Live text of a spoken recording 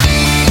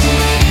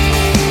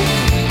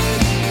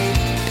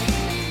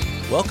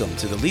Welcome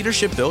to the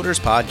Leadership Builders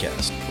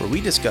Podcast, where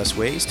we discuss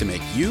ways to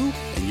make you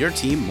and your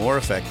team more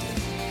effective.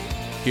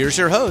 Here's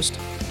your host,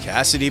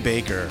 Cassidy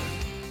Baker.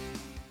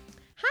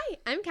 Hi,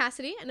 I'm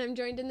Cassidy, and I'm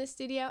joined in the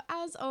studio,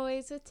 as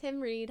always, with Tim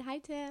Reed. Hi,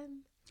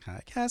 Tim.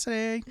 Hi,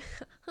 Cassidy.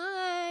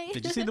 Hi.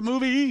 Did you see the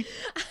movie?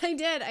 I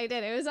did.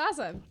 It was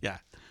awesome. Yeah.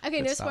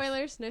 Okay, no stuff.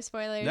 spoilers.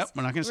 Nope,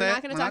 we're not going to say it. We're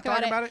not going to talk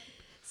about it.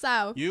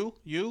 So you're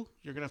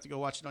going to have to go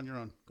watch it on your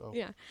own. Go.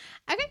 Yeah.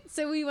 Okay,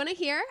 so we want to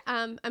hear,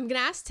 I'm going to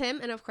ask Tim,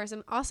 and of course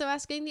I'm also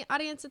asking the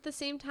audience at the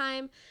same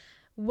time,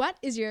 what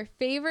is your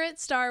favorite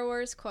Star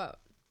Wars quote?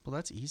 Well,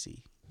 that's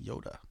easy.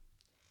 Yoda.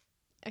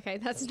 Okay,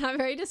 that's not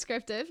very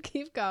descriptive.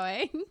 Keep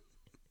going.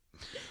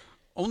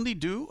 Only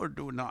do or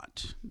do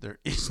not. There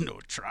is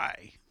no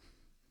try.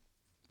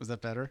 Was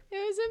that better? It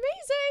was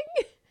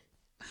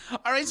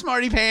amazing. All right,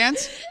 smarty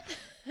pants.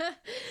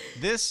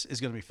 This is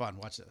going to be fun.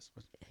 Watch this.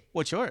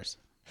 What's yours?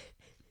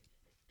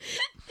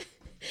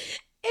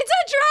 It's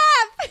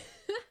a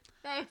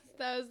trap.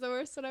 That was the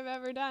worst one I've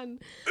ever done.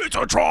 It's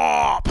a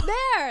trap.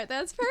 There,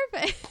 that's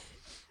perfect.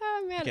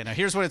 Oh man. Okay, now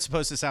here's what it's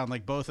supposed to sound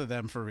like, both of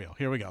them for real.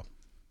 Here we go.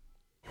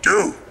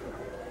 Do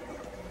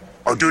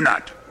or do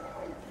not.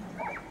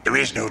 There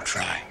is no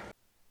try.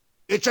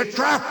 It's a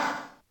trap.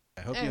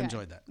 I hope you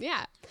enjoyed that.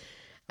 Yeah.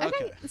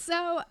 Okay.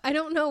 So I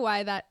don't know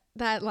why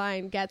that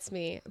line gets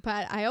me,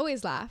 but I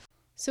always laugh.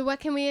 So what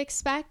can we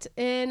expect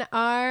in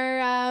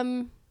our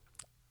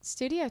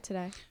studio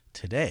today?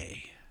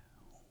 Today,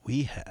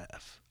 we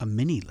have a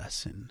mini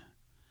lesson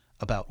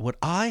about what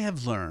I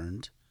have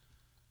learned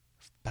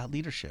about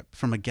leadership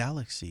from a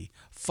galaxy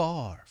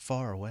far,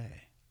 far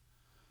away.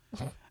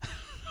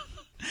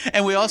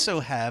 And we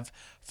also have,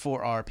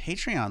 for our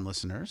Patreon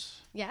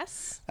listeners,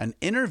 Yes. an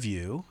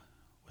interview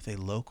with a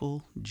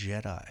local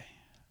Jedi.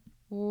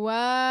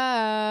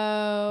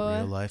 Whoa.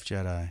 Real life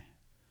Jedi.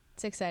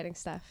 It's exciting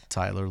stuff.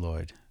 Tyler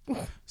Loyd.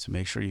 So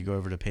make sure you go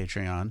over to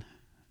Patreon,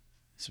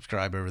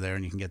 subscribe over there,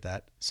 and you can get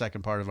that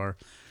second part of our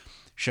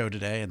show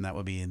today, and that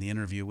will be in the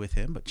interview with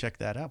him. But check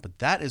that out. But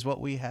that is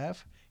what we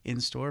have in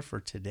store for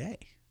today.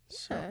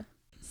 So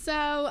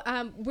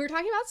we're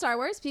talking about Star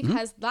Wars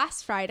because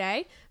last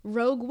Friday,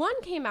 Rogue One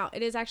came out.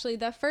 It is actually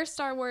the first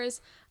Star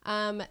Wars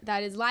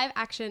that is live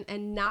action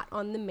and not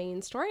on the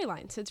main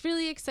storyline. So it's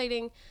really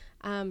exciting.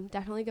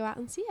 Definitely go out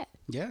and see it.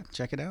 Yeah,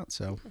 check it out.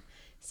 So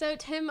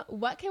Tim,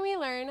 what can we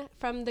learn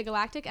from the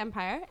Galactic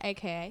Empire,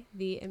 aka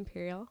the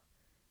Imperial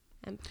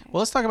Empire?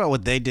 Well, let's talk about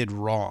what they did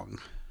wrong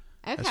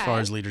Okay. as far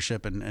as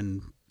leadership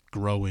and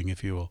growing,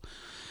 if you will.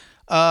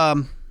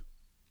 The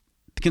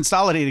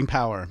consolidating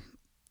power.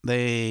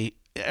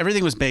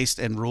 Everything was based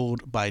and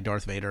ruled by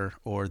Darth Vader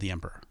or the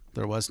Emperor.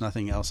 There was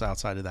nothing else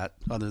outside of that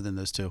other than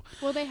those two.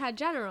 Well, they had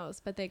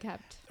generals, but they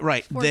kept...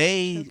 Right.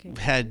 They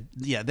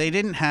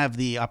didn't have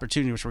the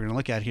opportunity, which we're going to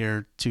look at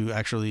here, to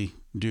actually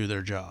do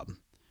their job.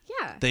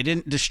 Yeah. They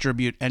didn't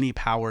distribute any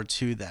power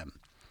to them.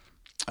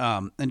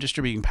 And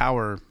distributing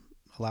power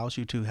allows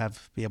you to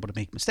be able to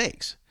make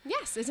mistakes.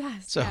 Yes, it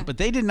does. So, But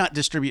they did not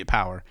distribute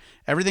power.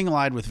 Everything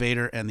lied with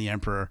Vader and the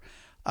Emperor.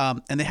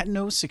 And they had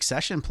no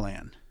succession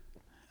plan.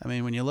 I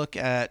mean, when you look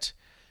at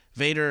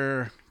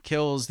Vader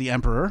kills the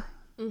Emperor,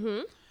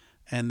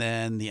 and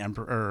then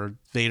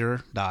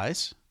Vader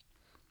dies.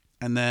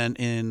 And then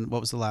in,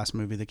 what was the last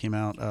movie that came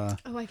out?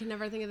 I can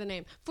never think of the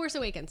name. Force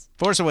Awakens.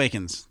 Force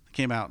Awakens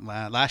came out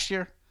last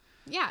year.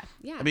 Yeah.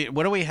 I mean,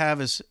 what do we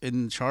have is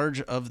in charge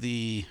of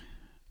the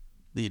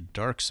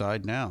dark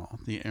side now?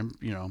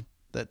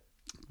 That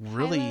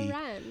really... Kylo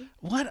Ren.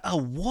 What a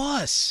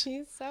wuss.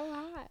 He's so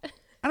hot.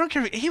 I don't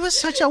care. He was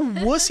such a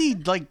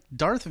wussy, like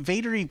Darth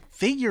Vader-y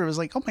figure. It was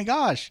like, oh my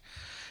gosh.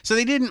 So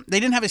they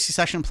didn't have a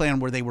succession plan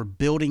where they were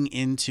building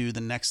into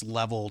the next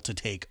level to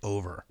take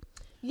over.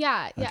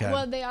 Yeah. Okay.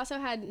 Well, they also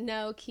had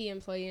no key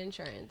employee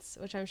insurance,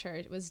 which I'm sure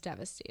was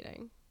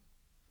devastating.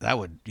 That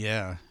would,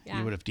 you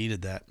would have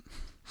needed that.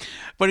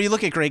 But you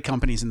look at great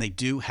companies, and they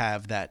do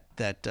have that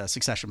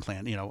succession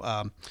plan.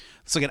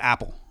 Let's look at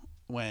Apple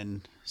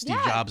when Steve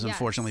Jobs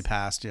unfortunately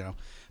passed.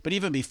 But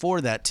even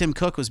before that, Tim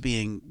Cook was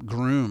being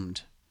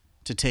groomed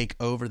to take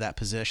over that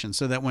position,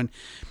 so that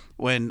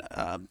when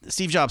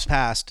Steve Jobs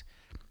passed,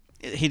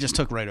 he just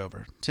took right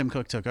over. Tim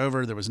Cook took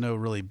over. There was no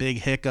really big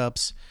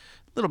hiccups.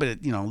 A little bit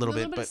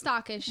of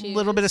stock issues. A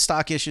little bit of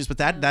stock issues, but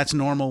that's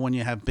normal when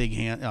you have big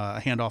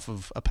handoff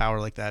of a power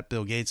like that.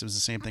 Bill Gates, it was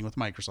the same thing with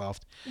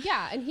Microsoft.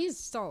 Yeah, and he's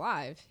still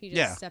alive. He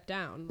just stepped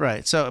down.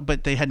 Right. So,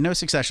 but they had no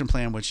succession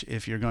plan, which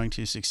if you're going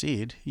to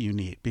succeed, you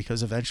need,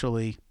 because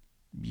eventually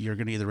you're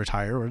going to either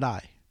retire or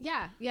die.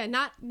 Yeah. You're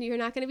not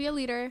going to be a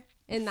leader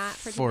in that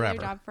particular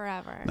job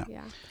forever. No.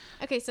 Yeah.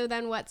 Okay, so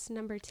then what's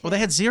number 2? Well, they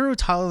had zero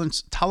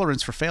tolerance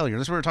for failure.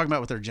 That's what we're talking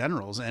about with their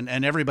generals and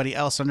everybody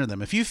else under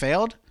them. If you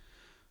failed,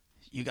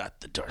 you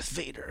got the Darth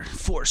Vader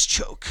force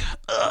choke.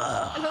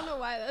 Ugh. I don't know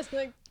why that's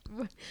like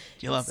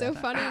you love so that.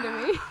 funny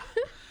to me.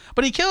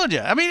 But he killed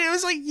you. I mean, it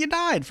was like you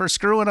died for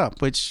screwing up,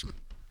 which,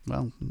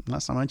 well,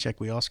 last time I checked,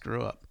 we all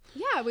screw up.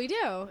 Yeah, we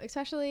do,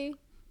 especially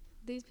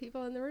these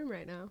people in the room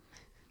right now.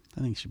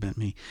 I think she meant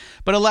me.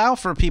 But allow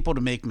for people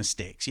to make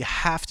mistakes. You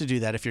have to do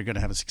that if you're going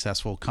to have a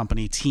successful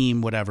company,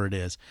 team, whatever it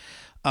is.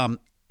 And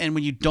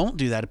when you don't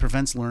do that, it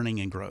prevents learning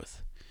and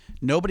growth.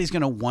 Nobody's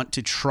going to want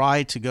to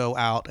try to go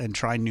out and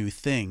try new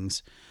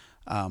things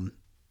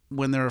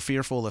when they're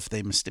fearful if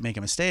they make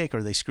a mistake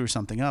or they screw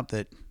something up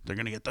that they're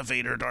going to get the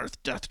Vader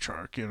Darth Death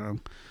Shark,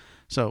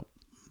 So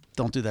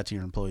don't do that to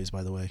your employees,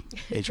 by the way.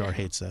 HR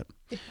hates that.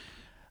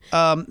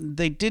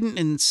 They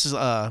didn't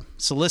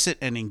solicit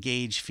and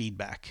engage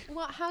feedback.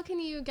 Well, how can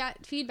you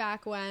get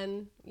feedback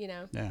when,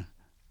 Yeah.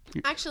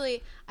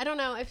 Actually, I don't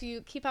know if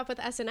you keep up with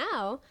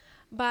SNL,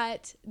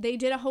 but they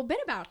did a whole bit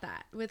about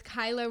that with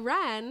Kylo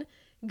Ren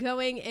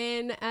going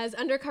in as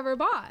undercover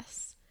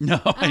boss. No,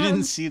 I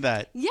didn't see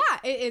that. Yeah,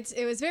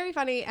 it was very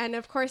funny. And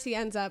of course, he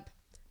ends up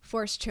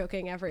force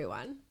choking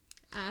everyone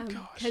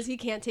because he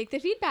can't take the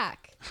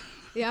feedback.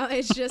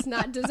 It's just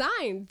not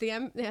designed. The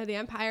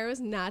Empire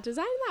was not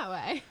designed that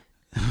way.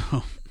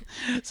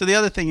 So the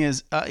other thing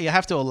is you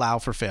have to allow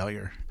for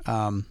failure.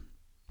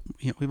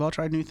 We've all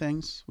tried new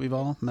things. We've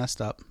all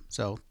messed up.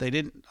 So they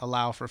didn't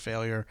allow for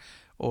failure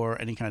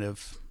or any kind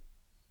of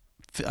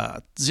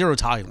zero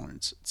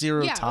tolerance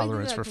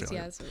for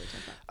failure.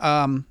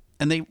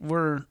 And they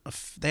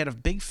had a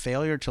big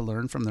failure to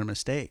learn from their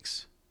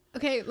mistakes.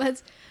 Okay,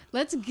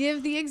 let's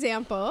give the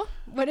example.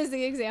 What is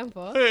the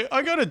example? Hey,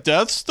 I got a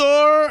Death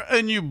Star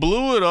and you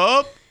blew it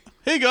up.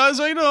 Hey guys,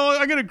 I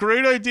got a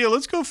great idea.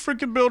 Let's go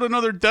freaking build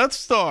another Death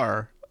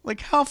Star.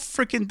 Like, how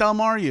freaking dumb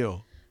are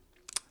you?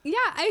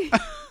 Yeah,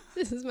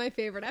 this is my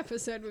favorite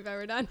episode we've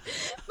ever done.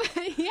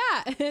 But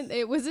yeah,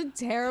 it was a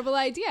terrible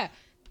idea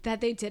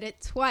that they did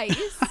it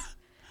twice.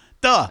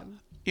 Duh.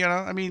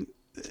 I mean,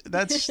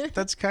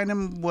 that's kind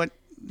of what,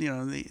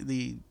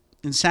 the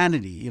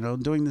insanity,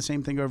 doing the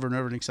same thing over and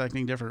over and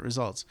expecting different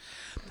results.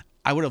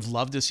 I would have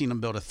loved to have seen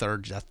them build a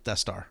third Death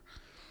Star.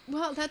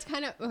 Well, that's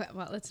kind of,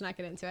 well, let's not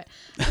get into it.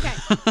 Okay,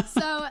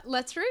 so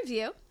let's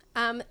review.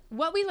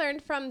 What we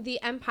learned from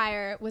the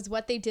Empire was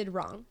what they did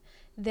wrong.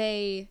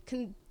 They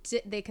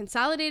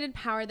consolidated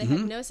power. They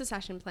had no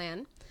succession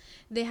plan.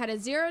 They had a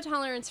zero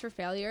tolerance for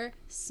failure,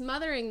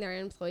 smothering their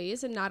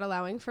employees and not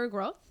allowing for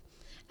growth.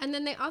 And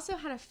then they also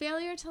had a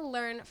failure to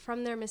learn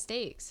from their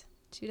mistakes.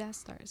 2 Death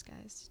Stars,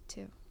 guys.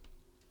 2.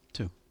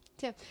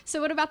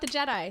 So what about the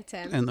Jedi,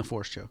 Tim? And the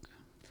Force choke.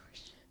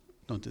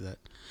 Don't do that.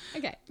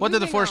 Okay. What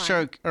did the Force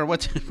choke, or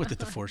what did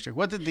the Force choke?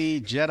 What did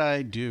the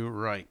Jedi do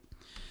right?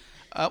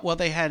 Well,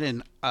 they had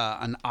an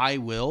I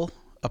will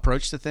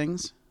approach to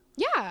things.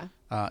 Yeah.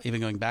 Even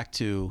going back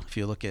to, if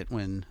you look at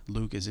when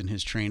Luke is in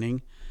his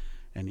training,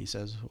 and he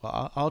says,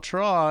 "Well, I'll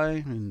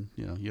try," and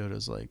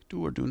Yoda's like,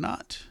 "Do or do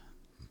not."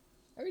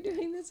 Are we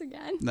doing this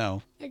again?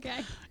 No.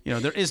 Okay.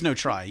 There is no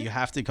try. You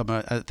have to come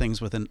at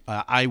things with an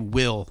I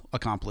will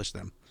accomplish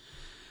them.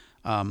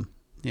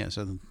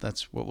 So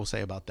that's what we'll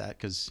say about that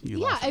because you.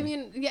 Yeah, I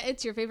mean,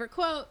 it's your favorite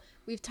quote.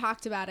 We've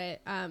talked about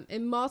it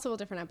in multiple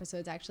different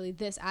episodes. Actually,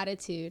 this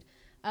attitude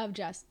of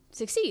just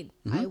succeed.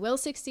 I will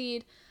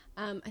succeed.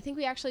 I think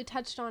we actually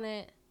touched on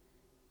it.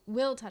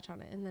 We'll touch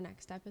on it in the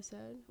next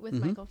episode with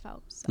Michael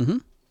Phelps.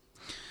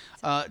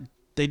 So.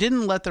 They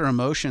didn't let their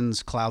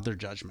emotions cloud their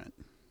judgment.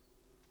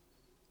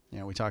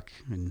 We talk,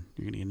 and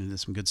you're going to get into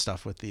some good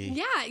stuff with the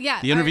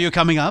the interview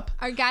coming up.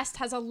 Our guest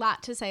has a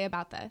lot to say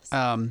about this.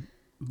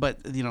 But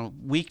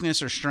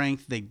weakness or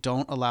strength, they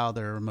don't allow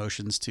their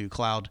emotions to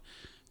cloud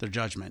their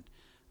judgment.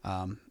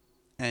 And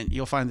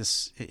you'll find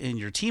this in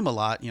your team a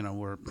lot.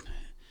 Where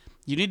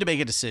you need to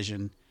make a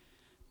decision,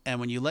 and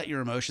when you let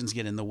your emotions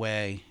get in the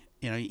way,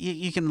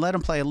 you can let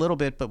them play a little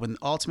bit, but when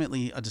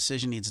ultimately a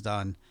decision needs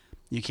done,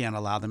 you can't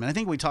allow them. And I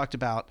think we talked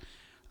about.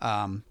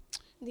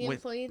 The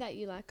employee that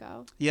you let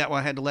go. Yeah, well,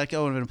 I had to let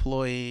go of an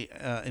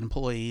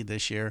employee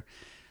this year,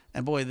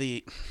 and boy,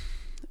 the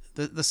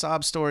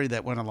sob story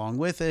that went along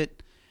with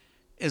it,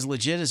 as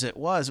legit as it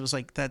was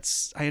like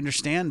I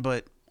understand,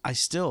 but I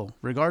still,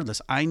 regardless,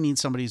 I need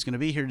somebody who's going to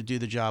be here to do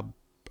the job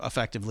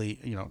effectively,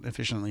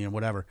 efficiently, and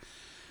whatever,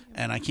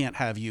 and I can't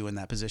have you in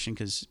that position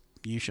because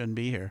you shouldn't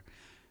be here.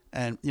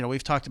 And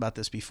we've talked about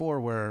this before,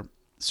 where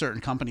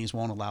certain companies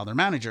won't allow their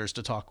managers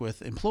to talk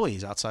with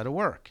employees outside of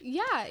work.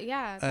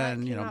 Yeah.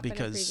 And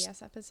because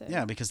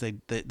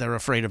they're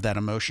afraid of that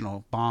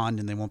emotional bond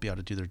and they won't be able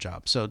to do their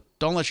job. So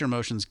don't let your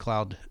emotions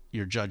cloud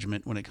your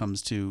judgment when it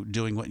comes to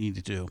doing what you need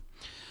to do.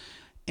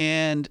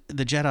 And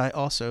the Jedi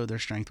also, their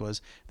strength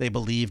was they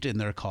believed in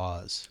their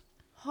cause.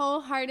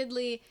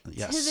 Wholeheartedly to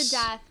the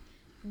death.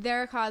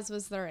 Their cause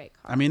was the right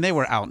cause. I mean, they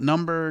were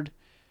outnumbered.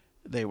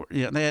 They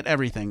had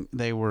everything.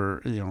 They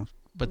were,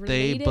 but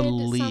related they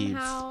believed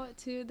somehow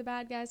to the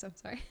bad guys. I'm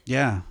sorry.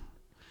 Yeah.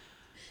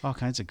 All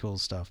kinds of cool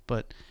stuff.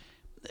 But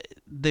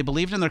they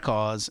believed in their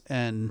cause,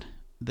 and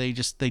they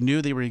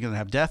knew they were going to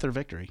have death or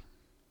victory.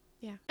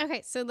 Yeah.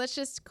 Okay, so let's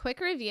just quick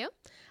review.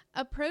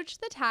 Approach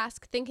the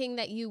task thinking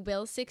that you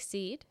will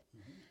succeed.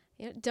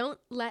 Don't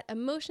let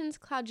emotions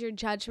cloud your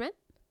judgment.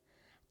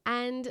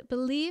 And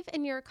believe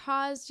in your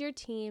cause, your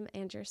team,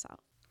 and yourself.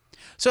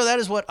 So that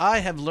is what I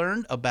have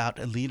learned about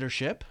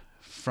leadership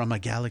from a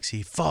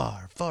galaxy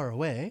far, far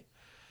away.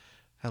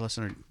 That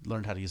listener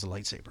learned how to use a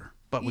lightsaber,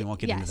 but we won't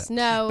get into that.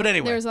 No, but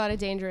anyway, there was a lot of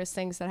dangerous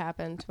things that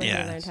happened when he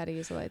learned how to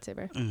use a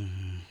lightsaber.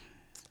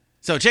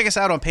 So check us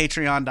out on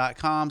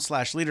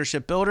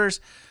patreon.com/leadershipbuilders.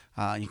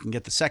 You can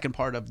get the second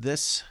part of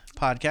this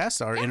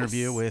podcast, our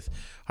interview with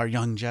our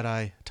young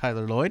Jedi,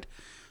 Tyler Loyd.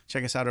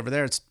 Check us out over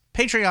there. It's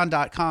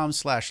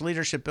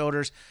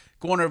patreon.com/leadershipbuilders.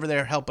 Go on over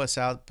there, help us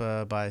out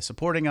by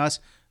supporting us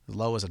as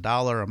low as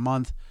 $1 a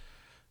month.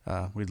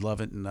 We'd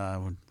love it and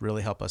would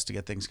really help us to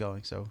get things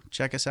going. So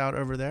check us out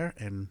over there,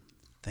 and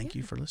thank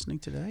you for listening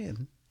today.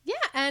 And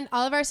and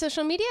all of our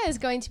social media is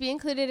going to be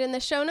included in the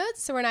show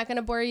notes, so we're not going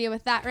to bore you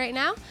with that right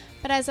now.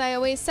 But as I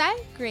always say,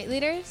 great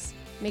leaders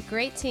make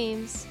great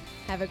teams.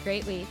 Have a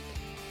great week.